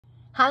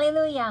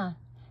Hallelujah.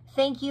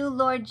 Thank you,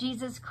 Lord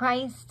Jesus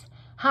Christ.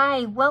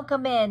 Hi,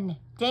 welcome in.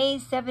 Day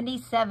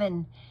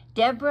 77.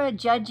 Deborah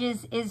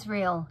judges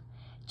Israel.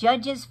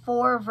 Judges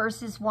 4,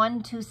 verses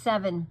 1 to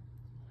 7.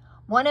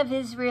 One of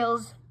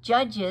Israel's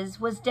judges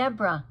was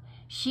Deborah.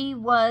 She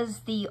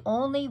was the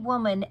only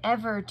woman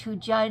ever to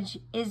judge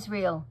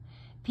Israel.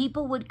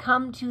 People would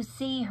come to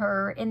see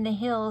her in the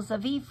hills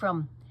of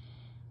Ephraim.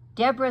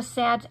 Deborah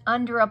sat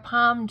under a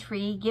palm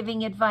tree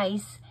giving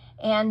advice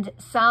and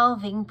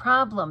solving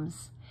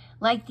problems.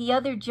 Like the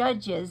other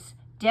judges,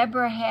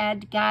 Deborah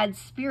had God's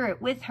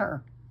Spirit with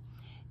her.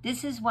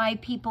 This is why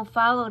people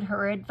followed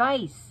her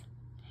advice.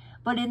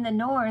 But in the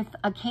north,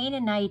 a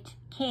Canaanite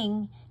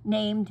king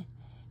named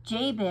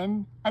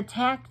Jabin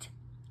attacked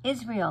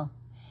Israel.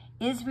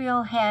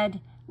 Israel had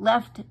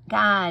left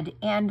God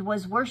and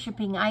was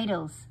worshiping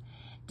idols.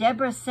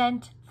 Deborah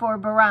sent for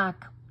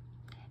Barak.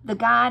 The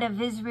God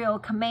of Israel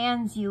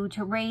commands you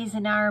to raise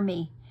an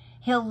army.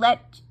 He'll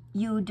let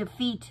you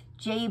defeat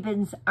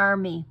Jabin's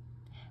army.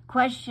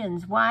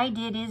 Questions: why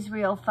did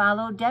Israel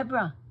follow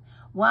Deborah?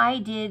 Why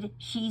did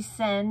she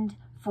send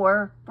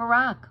for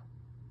Barak?